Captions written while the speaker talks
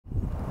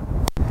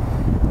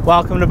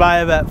Welcome to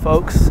Buyavette,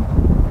 folks.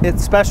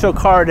 It's special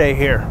car day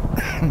here.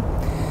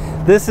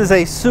 This is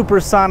a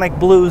Supersonic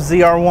Blue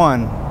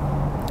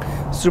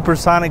ZR1.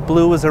 Supersonic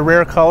Blue is a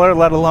rare color,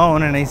 let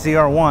alone in a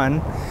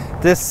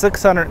ZR1. This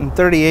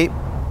 638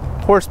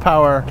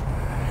 horsepower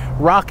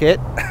rocket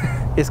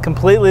is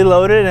completely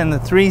loaded in the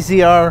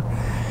 3ZR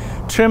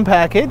trim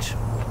package.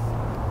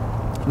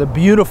 The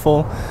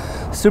beautiful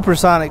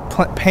supersonic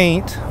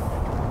paint.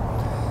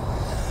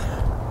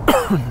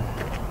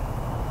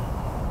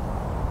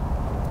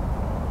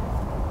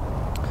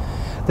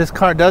 This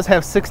car does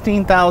have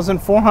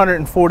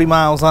 16,440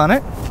 miles on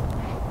it.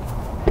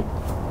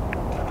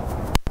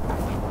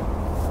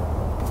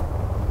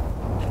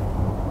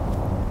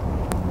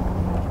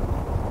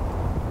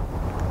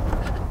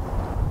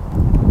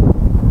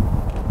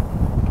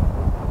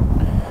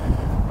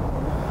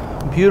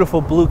 Beautiful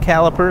blue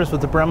calipers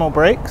with the Brembo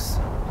brakes.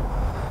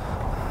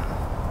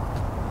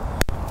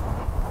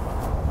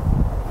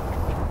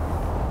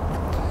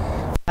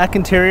 Black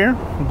interior,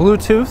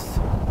 Bluetooth.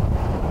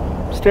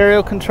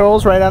 Stereo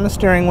controls right on the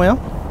steering wheel,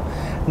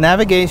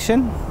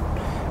 navigation,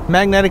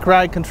 magnetic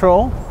ride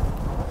control,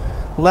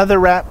 leather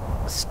wrap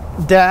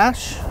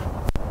dash,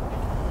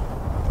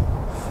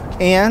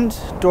 and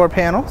door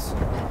panels,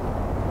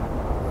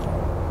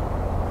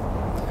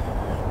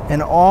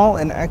 and all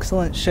in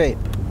excellent shape.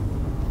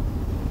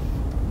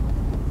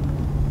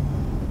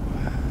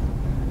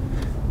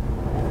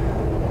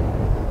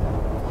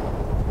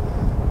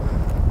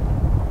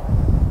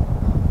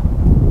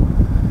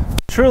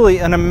 Truly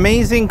an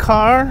amazing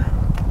car,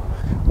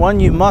 one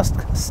you must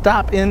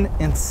stop in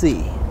and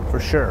see for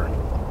sure.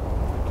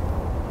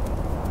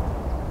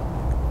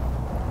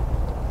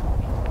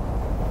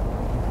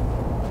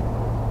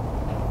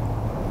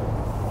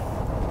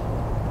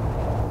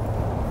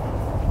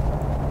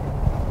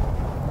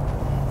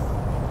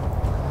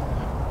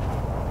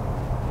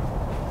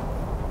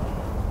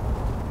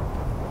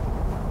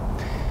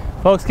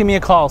 Folks, give me a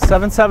call,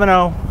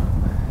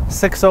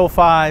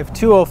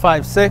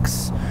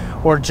 770-605-2056.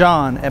 or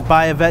John at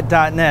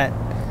Buyavette.net.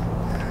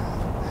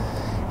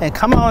 And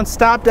come on,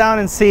 stop down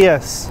and see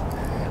us.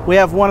 We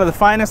have one of the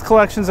finest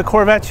collections of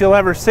Corvettes you'll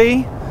ever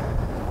see.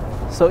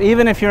 So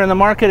even if you're in the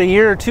market a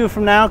year or two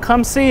from now,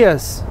 come see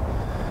us.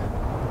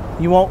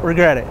 You won't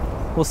regret it.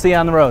 We'll see you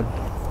on the road.